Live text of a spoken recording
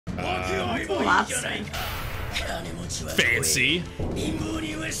Lobster. Fancy.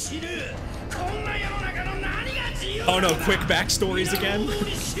 Oh no, quick backstories again?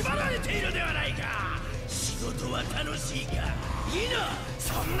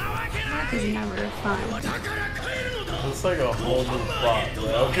 Mark is never fun. It's like a whole new plot.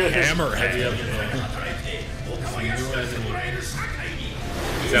 Okay. Hammerhead.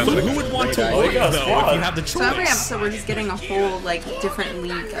 Who would want to win, though, if you have the choice? So every episode we're just getting a whole, like, different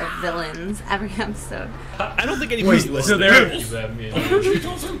league of villains every episode. I don't think anybody's listening.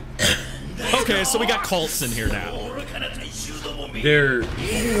 Okay, so we got cults in here now. They're...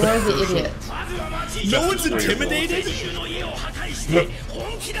 Where's the idiot? No one's intimidated?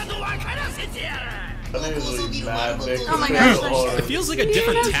 Oh my gosh. It feels like a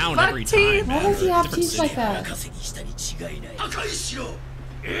different town every time. Why does he have teeth like that?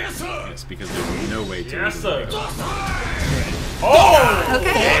 It's because there's no way to Yes, sir. Oh!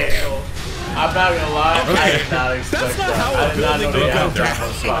 Okay. I'm not gonna lie, Okay. I did not expect That's not that. how a I did not know building they had goes that down.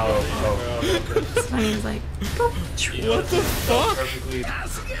 much power. And he's like, What the fuck?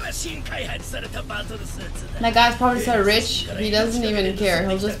 That guy's probably so rich, he doesn't even care.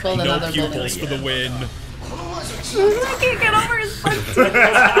 He'll just build No another building. pupils for the win. I can't get over his butt.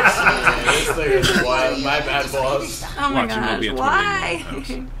 This thing is wild. My bad, boss. Oh my Watch him, he'll be gosh, a why?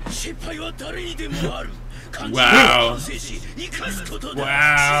 Wow.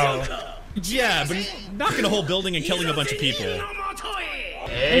 Wow. Yeah, but knocking a whole building and killing a bunch of people. Is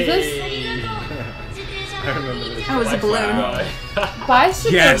this I remember this. Oh, it was a balloon.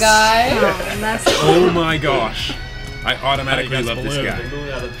 bicycle Yes. guy? Oh, that's Oh my gosh. I automatically love this guy.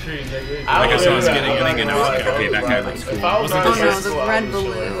 Like I saw us getting it and I was like, okay, that guy looks cool. Oh no, the red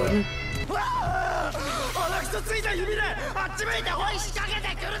balloon.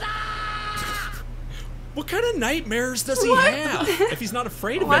 What kind of nightmares does he What? have if he's not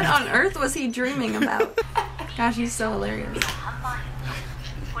afraid of What anything? on earth was he dreaming about? Gosh, he's so hilarious.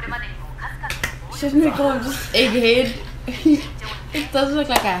 Shouldn't we call him just egghead? It does look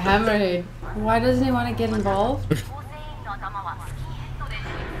like a hammerhead. Why doesn't he want to get involved?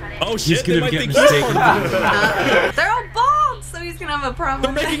 Oh He's shit, they gonna might get think mistaken. They're all bald, so he's gonna have a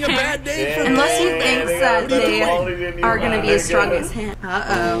problem. They're making a bad name for Unless he him. thinks that they are gonna be as strong as him. Oh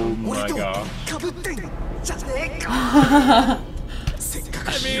Uh-oh. my god. I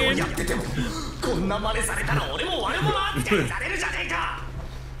mean,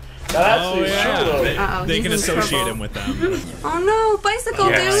 That's oh actually yeah, true, though. Uh-oh, they he's can in associate trouble. him with them. Oh no, bicycle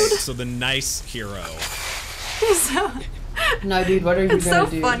Yes. So the nice hero. dude! He's so, No, dude, what are you it's so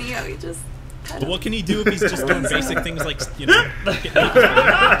gonna do? funny how he just... But what can he do if he's just doing basic things like, you know, getting No.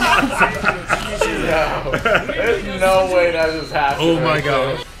 There's no way that just happened. Oh my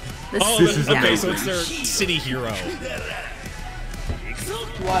god. Oh, is okay, amazing. so it's their city hero.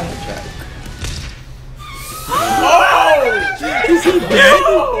 Why? Oh!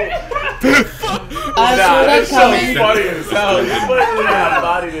 I saw that It's so coming. funny as hell. You literally got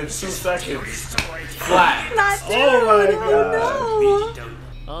bodied in 2 seconds. Flat. Not dude! Oh my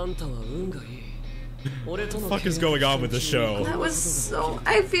Oh What the fuck is going on with the show? no! That was so...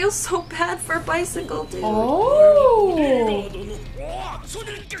 I feel so bad for bicycle dude. Oh!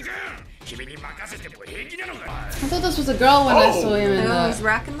 I thought this was a girl when I saw him in Oh, he's the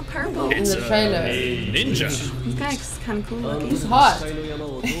rocking the purple. trailer. Ninja. This guy's kind of cool looking. He's hot.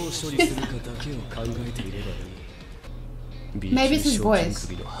 Maybe it's his voice.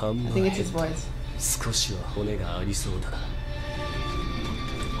 I think it's his voice.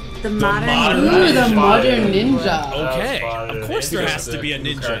 The modern... Ooh, the modern ninja. Okay, of course there has to be a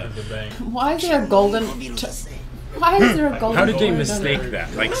ninja. Why is there a golden... Why is there a golden... How did they door? mistake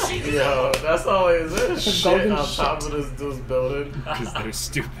that? Like, Yo, that's always it. Shit golden on top shit. of this dude's building. because they're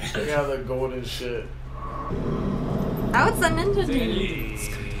stupid. They got the golden shit. Oh, it's a ninja dude.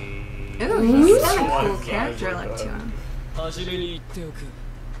 Ooh, he's got a cool character look to him.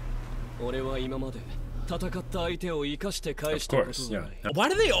 Of course, yeah. Why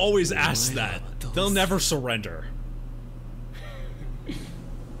do they always ask that? They'll never surrender.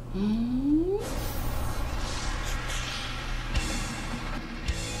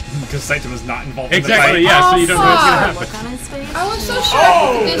 Because Saitama's not involved Exactly, in the fight. yeah, so you don't know what's gonna fuck. happen. Look on his face. I was so shocked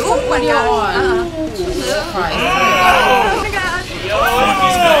that there's Oh some my video god. on. Jesus Christ. Oh my god. He's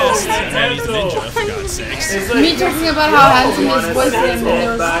fast, and he's a ninja, for God's sakes. Me talking about how handsome his voice is, and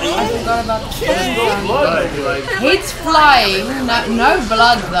there was, I forgot about the Blood, like, Hates flying. No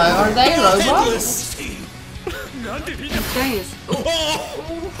blood though. Are they robots? Jeez.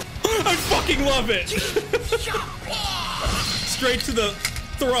 Oh, I fucking love it! Straight to the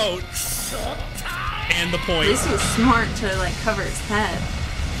throat. And the At point. least he was smart to like cover his head.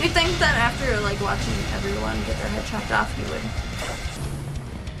 You'd think that after like watching everyone get their head chopped off, he would.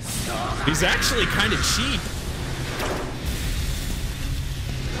 He's actually kind of cheap.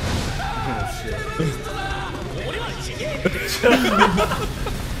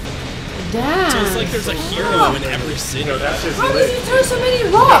 Damn. So it's like there's a hero in every city. No, that's just How lit. does he throw so many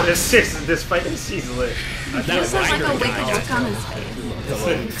rocks? This fight is lit. That He just has like a rider wicked guy look on his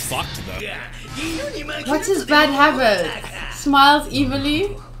face. fucked though. What's his bad habit? Smiles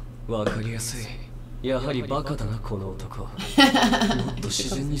evilly? わかりやすい。やはりバカだなこの男。もっと自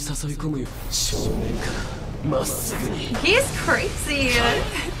然に誘い込むよ。正面からまっすぐに。 He's crazy.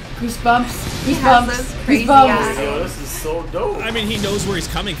 Goosebumps. He has those Goosebumps. crazy Goosebumps. eyes. Yo, this is so dope. I mean, he knows where he's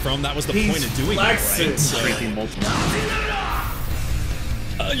coming from. That was the point of doing flexing. it, right?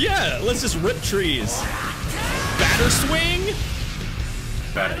 So, yeah, let's just rip trees. Batter swing.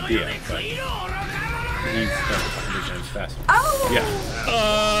 Bad idea, but he's fast. Oh!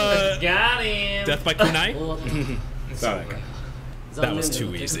 Yeah. Got him. Death by kunai? Sorry. That was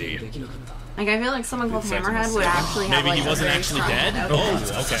too easy. Like, I feel like someone called Hammerhead would actually have Maybe like he a wasn't very actually strong dead? head. Oh,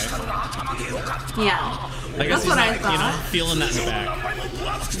 okay. Yeah. I guess That's he's what I not, you know, thought. feeling that in the back.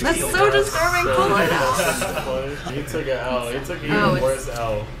 That's so disturbing. Pull it out. He took an L. He took an Oh, even it's- worse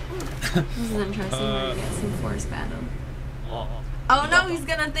L. This is interesting. Where he gets some force battle. Oh no, he's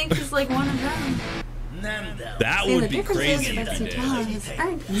gonna think he's like one of them. That See, the would be difference crazy is if that he did. Tsutama has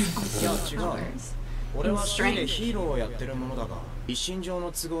earned his powers. 俺は一人で Strange. ヒーローをやってるものだが一身上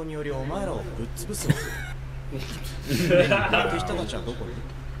の都合によりお前らをぶっ潰すわ敵人たちはどこに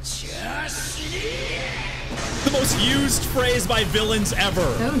The most used phrase by villains ever.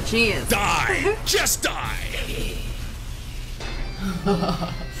 Oh jeez. Die. Just die.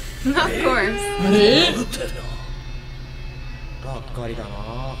 Of course. ばっかりだな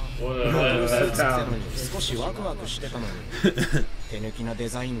What the hell is that た town? のに少しワクワクしてたのに手抜きなデ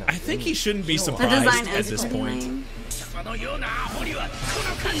ザインなん I think he shouldn't be The design surprised at is this pretty point. lame.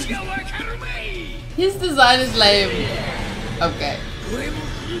 His design is lame. Okay.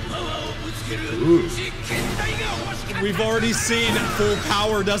 We've already seen full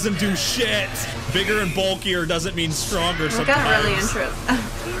power doesn't do shit. Bigger and bulkier doesn't mean stronger It got really sometimes. interesting.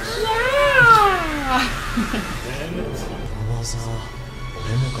 この技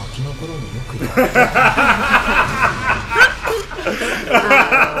俺もガキの頃によくやっ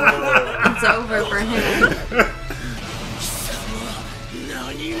It's over for him.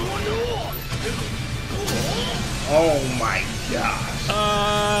 Oh my god.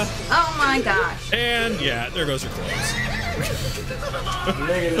 Oh my gosh. And yeah, there goes your clothes.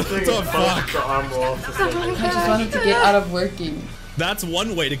 Nigga, this thing the is fuck? the armor off the second. I just wanted to get out of working. That's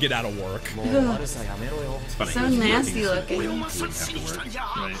one way to get out of work. もう悪さやめろよ It's funny. So nasty looking.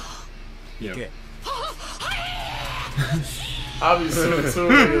 Right. Yeah. I'll be soon too.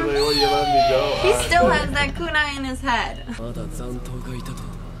 Nigga, like, will you let me go? He still has that kunai in his head. まだ残党がいた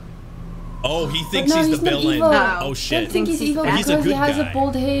と。 Oh, he But thinks no, he's the he's not villain. evil. No. Oh Don't shit. think he's evil He's a because he good has a guy.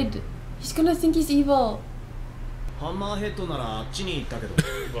 bald head. He's gonna think he's evil. ハンマーヘッドならあっちに行ったけど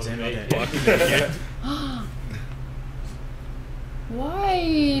全裸で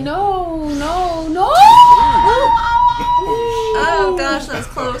Why? No, no, no! Oh gosh, that was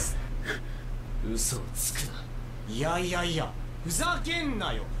close. 嘘をつくな。いやいやいやふざけん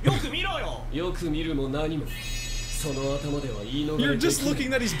なよよく見ろよよく見るも何も。その頭では言い逃 You're れで just きない。 looking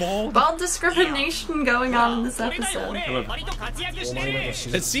that he's bald. Bald discrimination going on in this episode.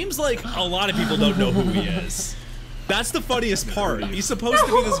 It seems like a lot of people don't know who he is. That's the funniest part. He's supposed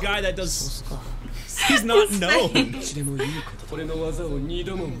to be this guy that does. He's not known. いつでもいいこと。俺の技を二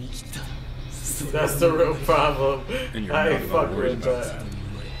度も見切った。 That's the real problem. And you're I not ain't fuck worried with about that.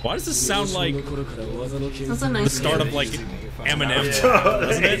 Why does this sound like その頃から技の研 That's a 究 nice start of like Eminem,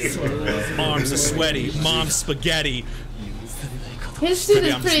 doesn't it? Arms are sweaty, mom's spaghetti. His suit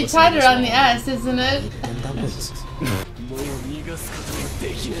is pretty tight around the ass, isn't it? もう逃がすこと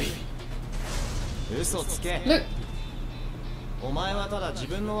はできない。嘘つけ Look, お前はただ自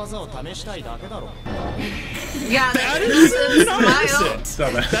分の技を試したいだけだろ Yeah, that That is innocent not smile.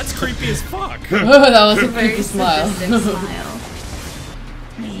 innocent. That's creepy as fuck. oh, that was a Very creepy smile. sadistic smile.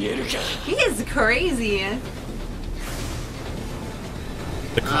 He is crazy.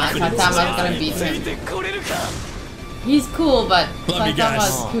 The confidence is Satama's gonna high. beat him. He's cool, but Let me guess.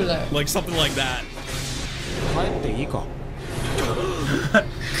 Satama's cooler. Like something like that. 帰っていいか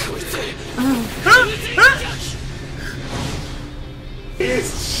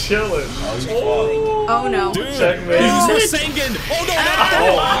He's chilling. Oh no. Dude, Checkmate. he's Rasengan. Oh no, not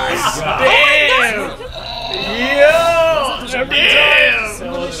Damn! Yo! Damn! そ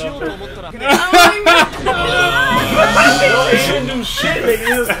こでしようと思ったら Oh my god. He didn't do shit, nigga. He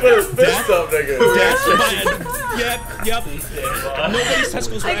just put his fist up, nigga. Death by Yep. Nobody's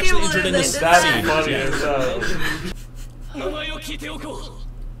testicles were I can't actually injured in believe this they That's scene. funny as hell.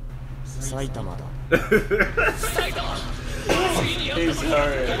 埼玉だ He's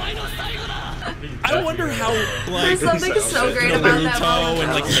hurt. I wonder how like There's something so great about that Naruto moment.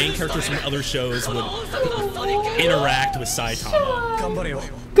 and like main characters from other shows would interact with Saitama. 頑張れよ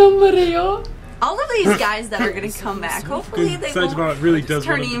Gambareo. All of these guys that are gonna come back, hopefully they Saitama won't really does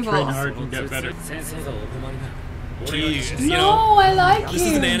turn want to evil. train hard and get better. Jeez, you No, know, I like this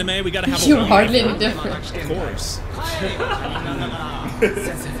is you. an anime. We gotta have a You're one hardly for any it. different. Of course.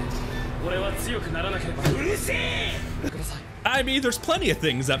 I mean, there's plenty of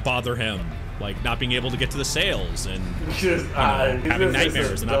things that bother him, like not being able to get to the sales and Just, having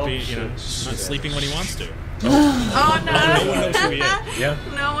nightmares and not being, not sleeping when he wants to. Oh no! No one knows who he is. Yeah.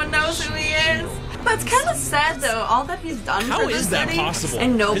 No one knows who he is. That's kind of sad though. All that he's done How for this is that city, possible?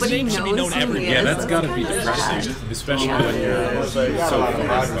 and His nobody name should be knows known who he everywhere. is. Yeah, that's gotta be kinda depressing, sad. especially when you're so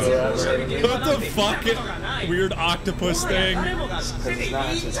famous. What the fucking weird octopus thing?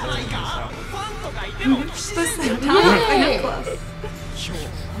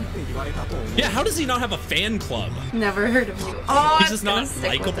 Yeah, how does he not have a fan club? Never heard of you. Oh, He's I'm just gonna not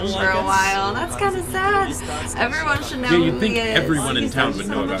stick with likable, him I for a guess. while. That's kind of sad. Everyone should know Yeah, you'd who think he is. everyone in He's town done would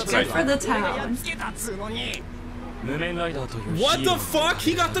so know much about good Saitama. for the town. What the fuck?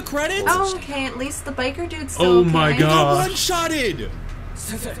 He got the credits? Oh, okay, at least the biker dude's still Oh okay. my He God. got one-shotted!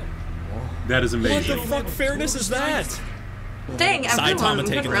 That is What amazing. the fuck fairness is that? Dang, everyone Saitama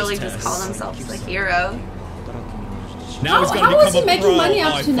taking could really those just call tests. themselves a hero. Now he's gonna How become is he a making pro. money Oh,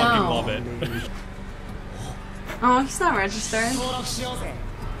 up I to fucking now? love it. Oh, he's not registered.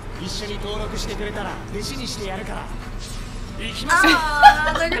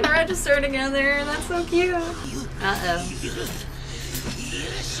 Ah, they're gonna register together. That's so cute. Uh-oh.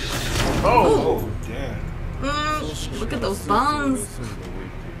 Oh, damn. Look at those bones.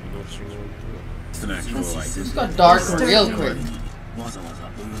 It's an actual like. It got dark real quick.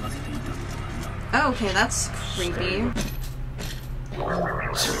 Oh, okay, that's creepy.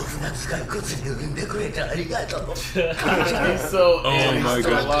 He's so my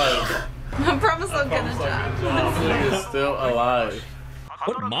God. alive. I promise I'll get a job. This nigga's still alive.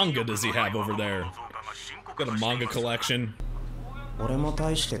 What manga does he have over there? Got a manga collection. 俺も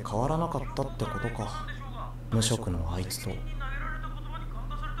大して変わらなかったってことか無職のあいつと一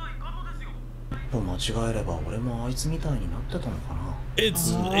歩間違えれば俺もあいつみたいになってたのかな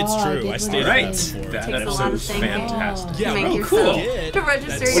It's Oh, true. I I stated Right. that before. That Takes a lot episode of was thinking. fantastic. Yeah, Make real yourself- cool. to register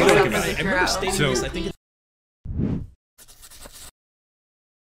That's- yourself I as a remember hero. stating So- this. I think it's